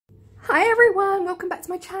Hi everyone, welcome back to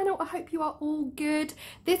my channel. I hope you are all good.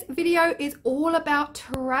 This video is all about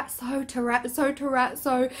terrazzo,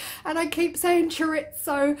 and I keep saying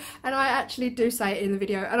chorizo, and I actually do say it in the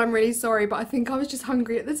video, and I'm really sorry, but I think I was just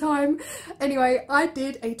hungry at the time. Anyway, I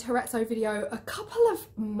did a terrazzo video a couple of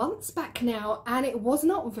months back now, and it was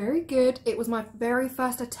not very good. It was my very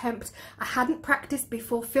first attempt. I hadn't practiced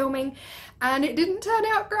before filming, and it didn't turn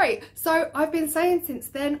out great. So I've been saying since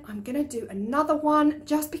then, I'm gonna do another one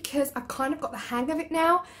just because I've kind of got the hang of it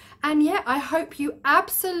now. And yeah, I hope you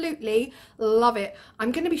absolutely love it.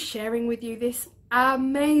 I'm going to be sharing with you this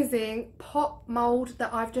amazing pot mold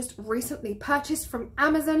that I've just recently purchased from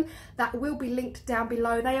Amazon. That will be linked down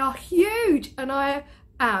below. They are huge and I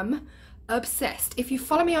am obsessed. If you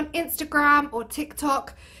follow me on Instagram or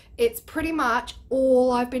TikTok, it's pretty much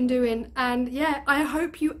all I've been doing. And yeah, I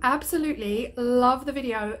hope you absolutely love the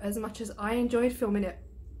video as much as I enjoyed filming it.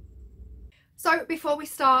 So before we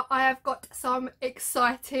start, I have got some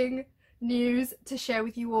exciting news to share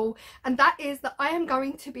with you all, and that is that I am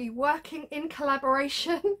going to be working in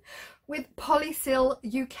collaboration with Polysil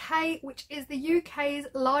UK, which is the UK's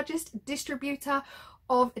largest distributor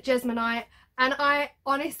of Jesmonite, and I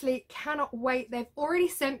honestly cannot wait. They've already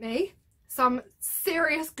sent me some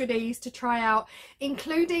serious goodies to try out,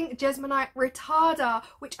 including Jesmonite Retarder,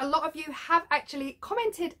 which a lot of you have actually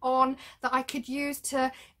commented on that I could use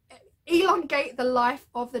to elongate the life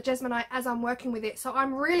of the Jesmonite as I'm working with it. So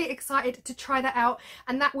I'm really excited to try that out,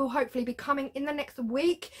 and that will hopefully be coming in the next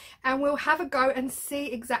week, and we'll have a go and see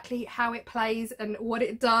exactly how it plays and what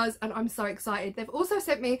it does, and I'm so excited. They've also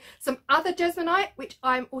sent me some other Jesmonite which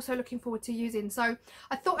I'm also looking forward to using, so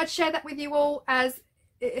I thought I'd share that with you all as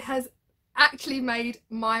it has actually made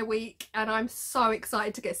my week and I'm so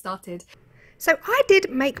excited to get started. So I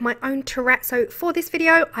did make my own terrazzo for this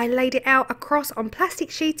video. I laid it out across on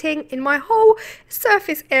plastic sheeting, and my whole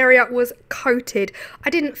surface area was coated.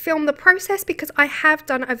 I didn't film the process because I have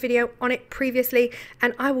done a video on it previously,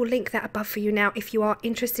 and I will link that above for you now if you are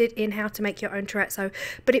interested in how to make your own terrazzo.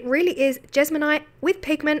 But it really is Jesmonite with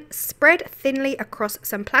pigment spread thinly across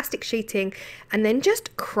some plastic sheeting and then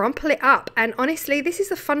just crumple it up. And honestly, this is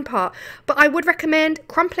the fun part, but I would recommend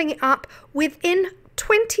crumpling it up within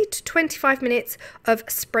 20 to 25 minutes of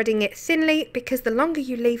spreading it thinly, because the longer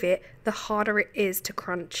you leave it, the harder it is to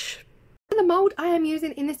crunch. The mold I am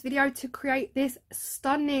using in this video to create this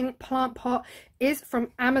stunning plant pot is from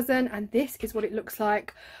Amazon, and this is what it looks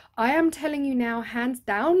like. I am telling you now, hands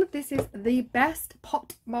down, this is the best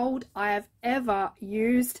pot mold I have ever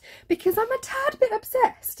used, because I'm a tad bit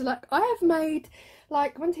obsessed. Like, I have made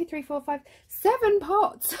like 1, 2, 3, 4, 5, 7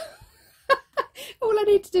 pots. All I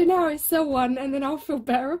need to do now is sell one and then I'll feel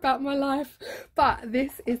better about my life. But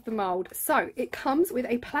this is the mould. So it comes with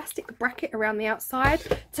a plastic bracket around the outside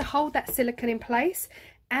to hold that silicone in place,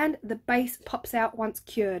 and the base pops out once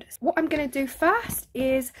cured. What I'm going to do first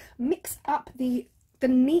is mix up the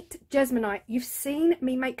neat Jesmonite. You've seen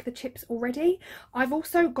me make the chips already. I've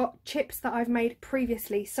also got chips that I've made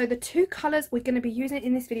previously. So the two colours we're going to be using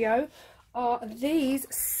in this video are these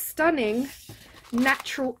stunning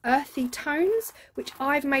natural earthy tones, which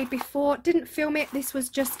I've made before. Didn't film it. This was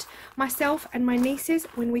just myself and my nieces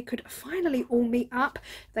when we could finally all meet up.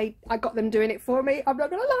 I got them doing it for me. I'm not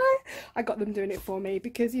gonna lie, I got them doing it for me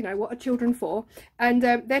because, you know, what are children for? And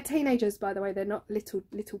they're teenagers, by the way. They're not little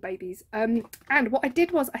babies. And what I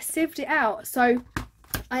did was I sieved it out. So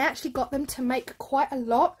I actually got them to make quite a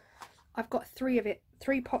lot. I've got 3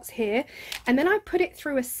 pots here, and then I put it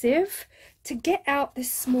through a sieve to get out the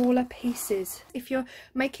smaller pieces. If you're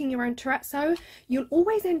making your own terrazzo, you'll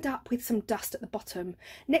always end up with some dust at the bottom.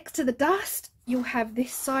 Next to the dust, you'll have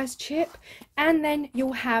this size chip, and then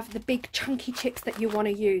you'll have the big chunky chips that you want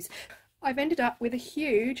to use. I've ended up with a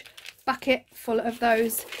huge bucket full of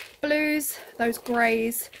those blues, those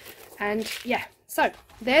greys, and yeah, so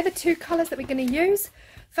they're the 2 colours that we're going to use.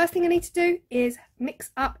 First thing I need to do is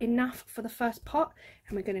mix up enough for the first pot,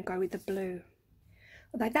 and we're going to go with the blue.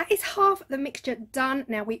 Although that is half the mixture done.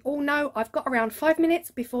 Now, we all know I've got around 5 minutes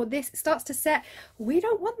before this starts to set. We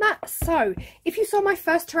don't want that. So if you saw my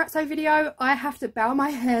first terrazzo video, I have to bow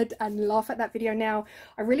my head and laugh at that video now.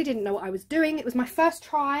 I really didn't know what I was doing. It was my first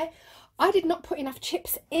try. I did not put enough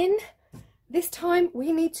chips in. This time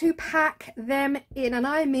we need to pack them in, and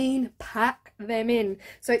I mean pack them in.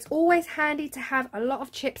 So it's always handy to have a lot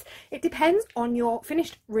of chips. It depends on your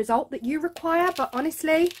finished result that you require, but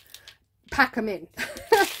honestly, pack them in.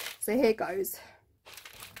 So here goes.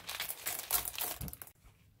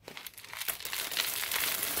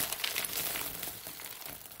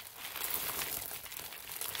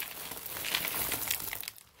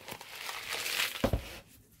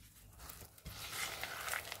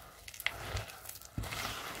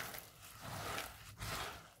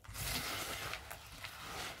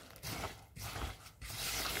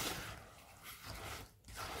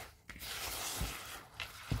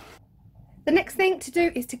 The next thing to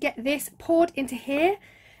do is to get this poured into here,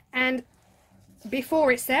 and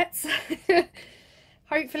before it sets,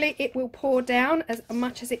 hopefully it will pour down as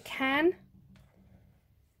much as it can.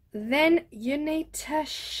 Then you need to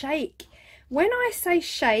shake. When I say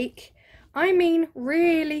shake, I mean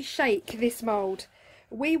really shake this mould.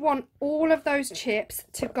 We want all of those chips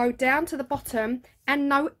to go down to the bottom and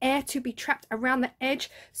no air to be trapped around the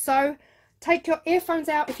edge. So take your earphones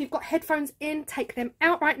out. If you've got headphones in, take them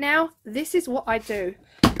out right now. This is what I do.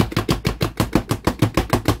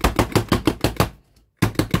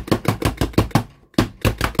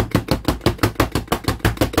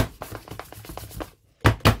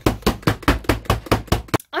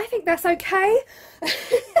 I think that's okay.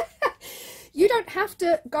 You don't have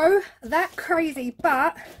to go that crazy,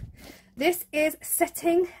 but this is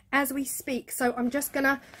setting as we speak. So I'm just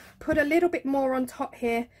gonna put a little bit more on top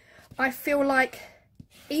here. I feel like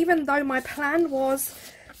even though my plan was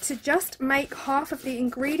to just make half of the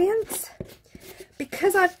ingredients,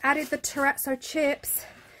 because I've added the terrazzo chips,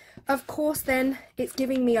 of course then it's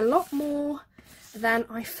giving me a lot more than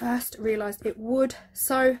I first realized it would.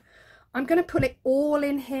 So I'm going to put it all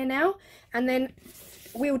in here now, and then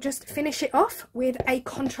we'll just finish it off with a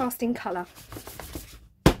contrasting colour.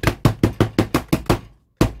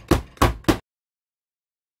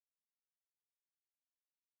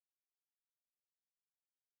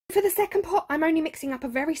 For the second pot, I'm only mixing up a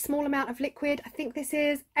very small amount of liquid. I think this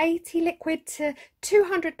is 80 liquid to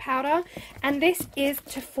 200 powder, and this is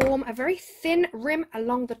to form a very thin rim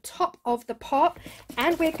along the top of the pot,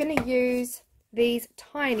 and we're going to use these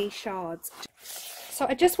tiny shards. So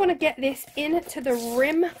I just want to get this into the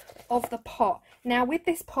rim of the pot. Now with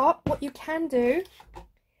this pot, what you can do,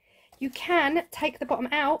 you can take the bottom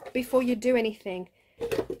out before you do anything.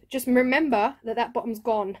 Just remember that that bottom's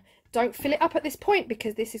gone. Don't fill it up at this point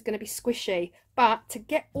because this is going to be squishy. But to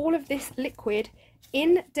get all of this liquid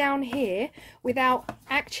in down here without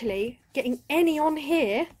actually getting any on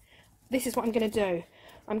here, this is what I'm going to do.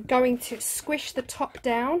 I'm going to squish the top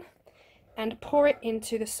down and pour it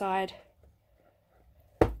into the side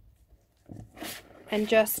and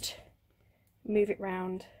just move it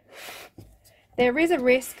round. There is a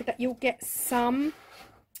risk that you'll get some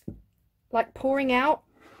like pouring out,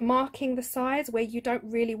 marking the sides where you don't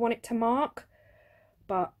really want it to mark,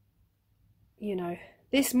 but you know,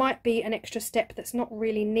 this might be an extra step that's not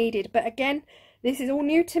really needed. But again, this is all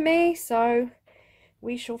new to me, so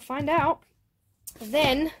we shall find out.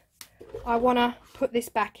 Then I want to put this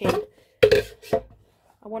back in.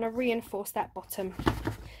 I want to reinforce that bottom.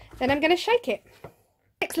 Then I'm going to shake it.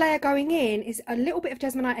 Next layer going in is a little bit of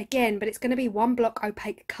Jesmonite again, but it's going to be one block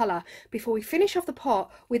opaque colour before we finish off the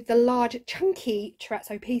pot with the large chunky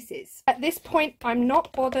terrazzo pieces. At this point, I'm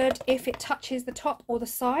not bothered if it touches the top or the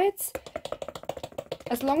sides,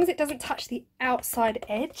 as long as it doesn't touch the outside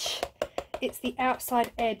edge. It's the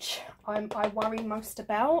outside edge I worry most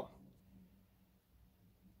about.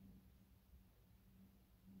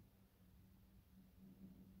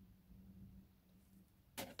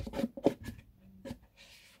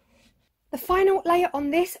 The final layer on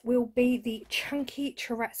this will be the chunky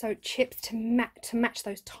terrazzo chips to match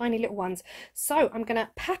those tiny little ones. So I'm going to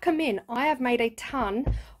pack them in. I have made a ton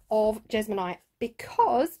of Jesmonite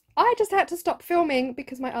because I just had to stop filming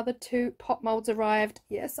because my other 2 pot moulds arrived.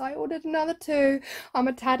 Yes, I ordered another 2. I'm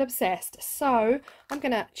a tad obsessed. So I'm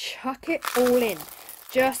going to chuck it all in.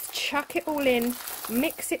 Just chuck it all in,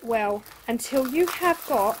 mix it well until you have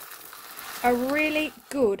got a really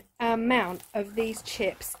good amount of these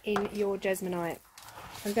chips in your Jesmonite.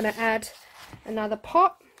 I'm going to add another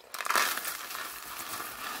pot.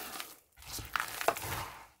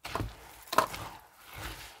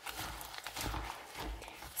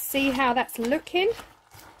 See how that's looking.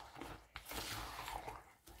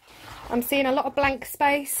 I'm seeing a lot of blank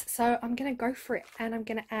space, so I'm going to go for it, and I'm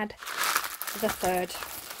going to add the third.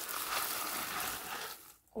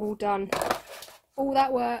 All done. All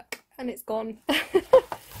that work. And it's gone.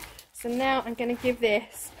 So now I'm going to give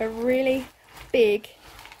this a really big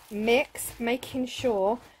mix, making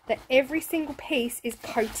sure that every single piece is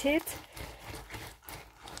coated.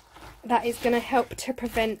 That is going to help to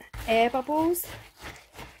prevent air bubbles.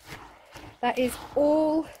 That is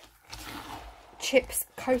all chips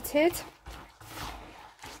coated.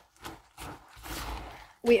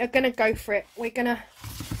 We are going to go for it. We're going to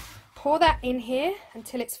pour that in here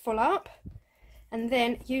until it's full up, and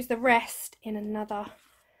then use the rest in another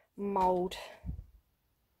mould.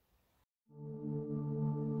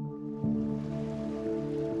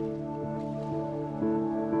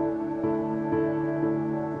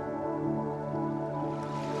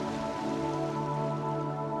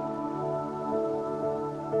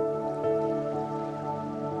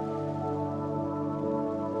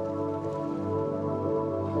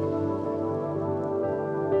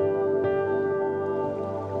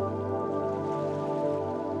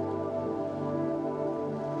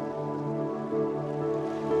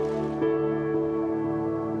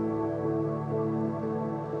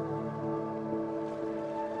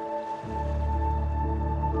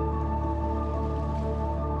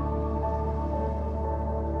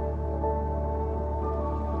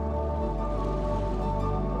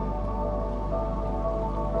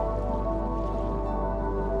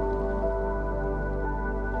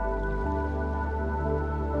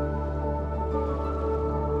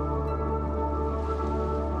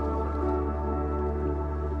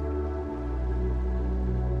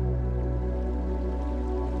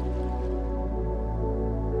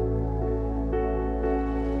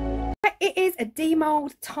 it is a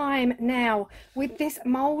demold time now. With this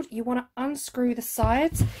mold, you want to unscrew the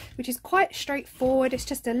sides, which is quite straightforward. It's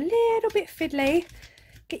just a little bit fiddly.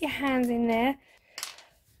 Get your hands in there.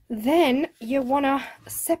 Then you want to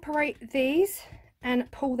separate these and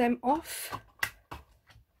pull them off.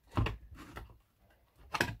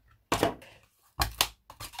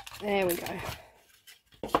 There we go.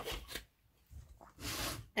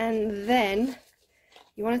 And then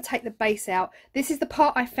you want to take the base out. This is the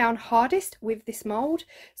part I found hardest with this mold.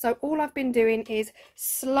 So all I've been doing is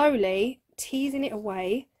slowly teasing it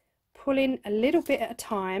away, pulling a little bit at a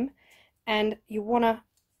time, and you want to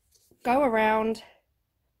go around,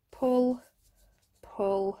 pull,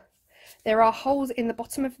 pull. There are holes in the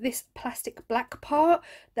bottom of this plastic black part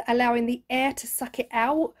that are allowing the air to suck it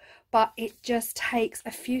out, but it just takes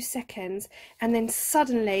a few seconds, and then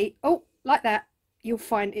suddenly, oh, like that, you'll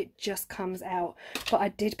find it just comes out. But I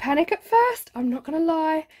did panic at first, I'm not gonna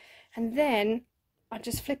lie. And then I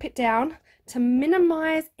just flip it down to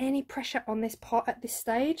minimize any pressure on this part at this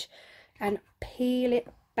stage and peel it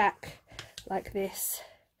back like this.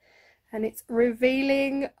 And it's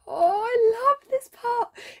revealing. Oh, I love this part.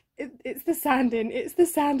 It's the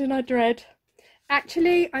sanding I dread.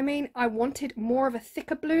 Actually, I mean, I wanted more of a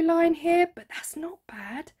thicker blue line here, but that's not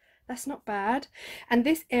bad. That's not bad. And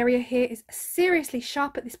this area here is seriously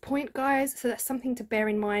sharp at this point, guys, so that's something to bear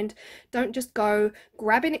in mind. Don't just go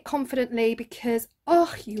grabbing it confidently, because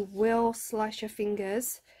oh, you will slice your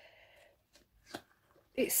fingers.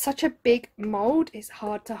 It's such a big mold, it's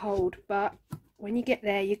hard to hold, but when you get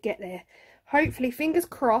there, you get there. Hopefully, fingers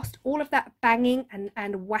crossed, all of that banging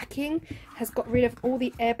and whacking has got rid of all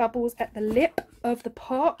the air bubbles at the lip of the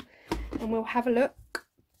pot, and we'll have a look.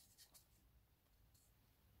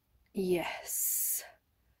 Yes.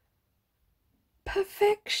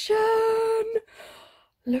 Perfection.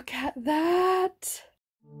 Look at that.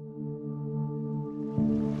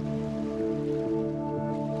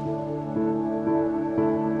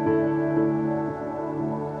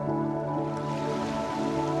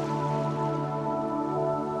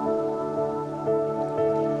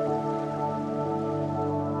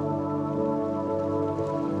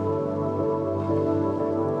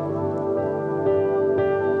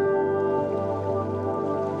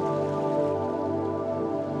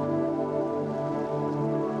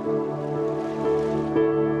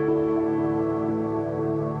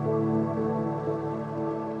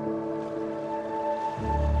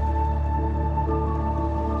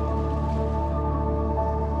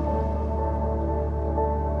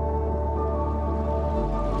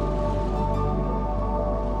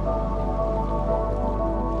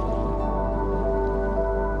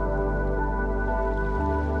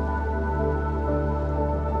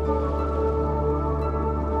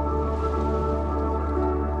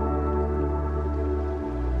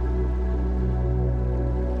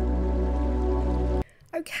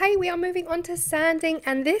 Okay, we are moving on to sanding,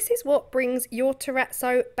 and this is what brings your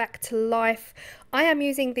terrazzo back to life. I am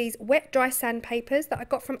using these wet dry sandpapers that I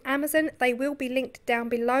got from Amazon. They will be linked down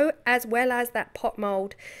below, as well as that pot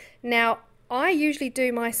mold. Now, I usually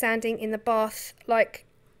do my sanding in the bath, like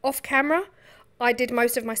off camera. I did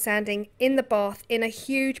most of my sanding in the bath in a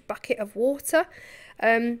huge bucket of water,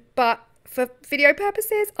 but for video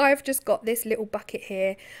purposes, I've just got this little bucket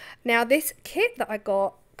here. Now, this kit that I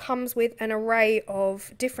got comes with an array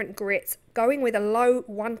of different grits, going with a low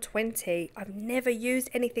 120. I've never used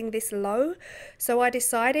anything this low, so I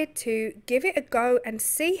decided to give it a go and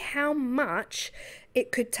see how much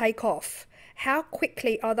it could take off. How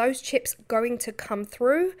quickly are those chips going to come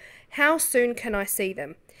through? How soon can I see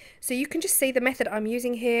them? So you can just see the method I'm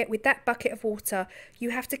using here with that bucket of water. You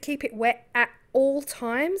have to keep it wet at all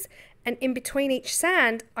times, and in between each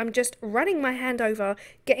sand, I'm just running my hand over,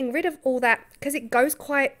 getting rid of all that, because it goes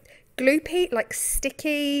quite gloopy, like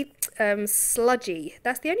sticky, sludgy.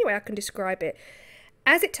 That's the only way I can describe it.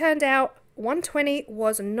 As it turned out, 120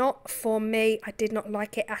 was not for me. I did not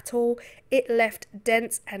like it at all. It left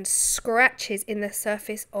dents and scratches in the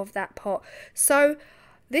surface of that pot. So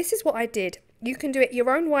this is what I did. You can do it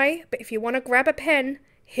your own way, but if you want to grab a pen,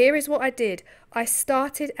 here is what I did. I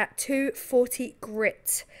started at 240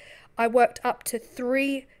 grit. I worked up to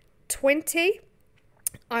 320.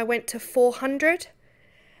 I went to 400.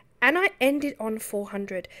 And I ended on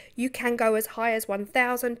 400. You can go as high as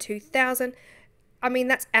 1,000, 2,000. I mean,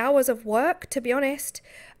 that's hours of work, to be honest.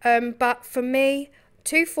 But for me,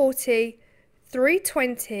 240,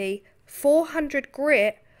 320, 400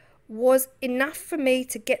 grit was enough for me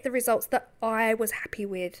to get the results that I was happy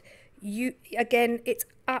with. Again, it's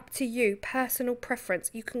up to you, personal preference.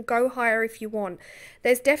 You can go higher if you want.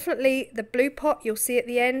 There's definitely the blue pot you'll see at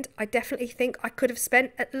the end. I definitely think I could have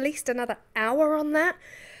spent at least another hour on that.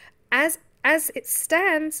 As it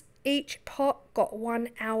stands, each pot got 1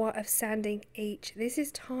 hour of sanding each. This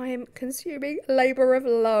is time consuming labor of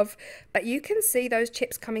love, but you can see those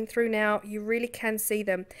chips coming through now. You really can see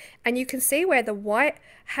them, and you can see where the white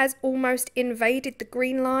has almost invaded the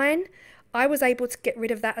green line. I was able to get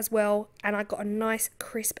rid of that as well, and I got a nice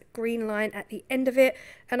crisp green line at the end of it,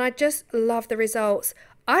 and I just love the results.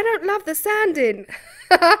 I don't love the sanding.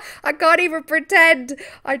 I can't even pretend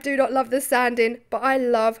I do not love the sanding, but I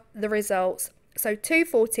love the results. So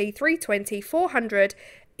 240, 320, 400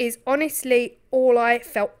 is honestly all I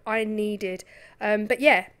felt I needed. But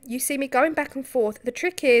yeah, you see me going back and forth. The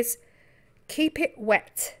trick is keep it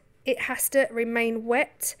wet. It has to remain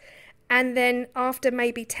wet. And then after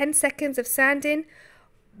maybe 10 seconds of sanding,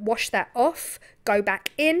 wash that off, go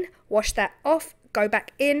back in, wash that off, go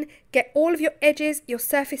back in, get all of your edges, your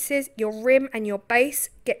surfaces, your rim and your base,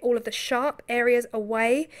 get all of the sharp areas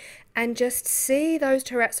away, and just see those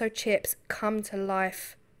terrazzo chips come to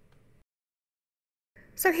life.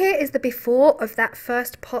 So here is the before of that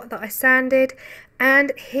first pot that I sanded,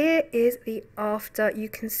 and here is the after. You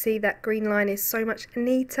can see that green line is so much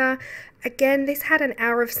neater. Again, this had an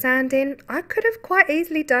hour of sanding. I could have quite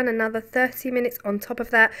easily done another 30 minutes on top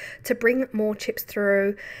of that to bring more chips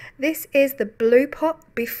through. This is the blue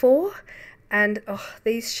pot before, and oh,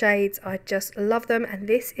 these shades, I just love them. And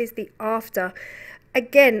this is the after.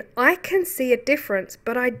 Again, I can see a difference,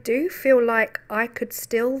 but I do feel like I could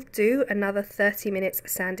still do another 30 minutes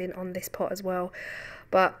sanding on this pot as well.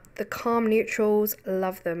 But the calm neutrals,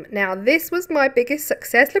 love them. Now, this was my biggest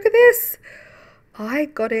success. Look at this. I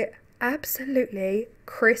got it absolutely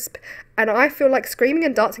crisp, and I feel like screaming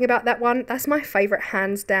and dancing about that one. That's my favorite,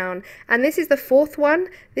 hands down. And this is the fourth one.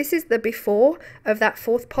 This is the before of that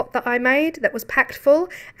fourth pot that I made that was packed full,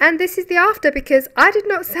 and this is the after because I did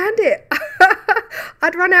not sand it.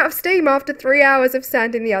 I'd run out of steam after 3 hours of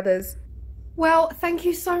sanding the others. Well, thank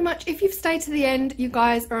you so much. If you've stayed to the end, you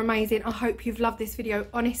guys are amazing. I hope you've loved this video.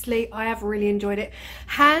 Honestly, I have really enjoyed it.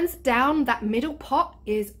 Hands down, that middle pot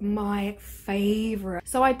is my favorite.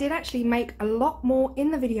 So I did actually make a lot more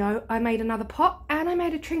in the video. I made another pot and I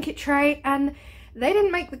made a trinket tray, and they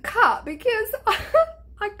didn't make the cut because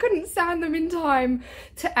I couldn't sand them in time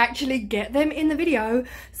to actually get them in the video.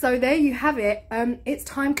 So there you have it. It's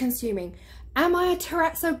time consuming. Am I a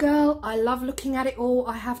terrazzo girl? I love looking at it all,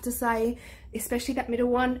 I have to say, especially that middle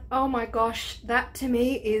one. Oh my gosh, that to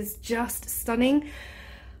me is just stunning.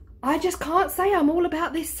 I just can't say I'm all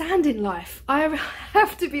about this sanding life. I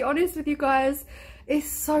have to be honest with you guys. It's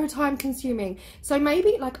so time consuming. So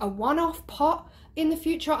maybe like a one-off pot in the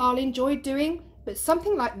future I'll enjoy doing, but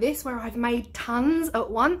something like this where I've made tons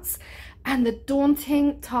at once and the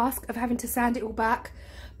daunting task of having to sand it all back.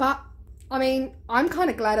 But I mean, I'm kind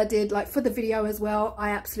of glad I did, like for the video as well.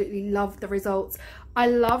 I absolutely love the results. I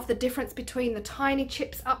love the difference between the tiny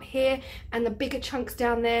chips up here and the bigger chunks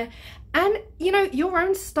down there. And you know, your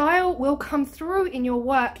own style will come through in your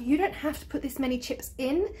work. You don't have to put this many chips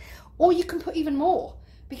in, or you can put even more,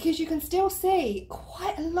 because you can still see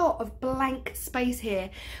quite a lot of blank space here.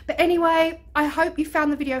 But anyway, I hope you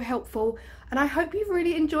found the video helpful, and I hope you've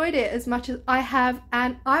really enjoyed it as much as I have,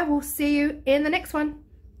 and I will see you in the next one.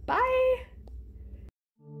 Bye.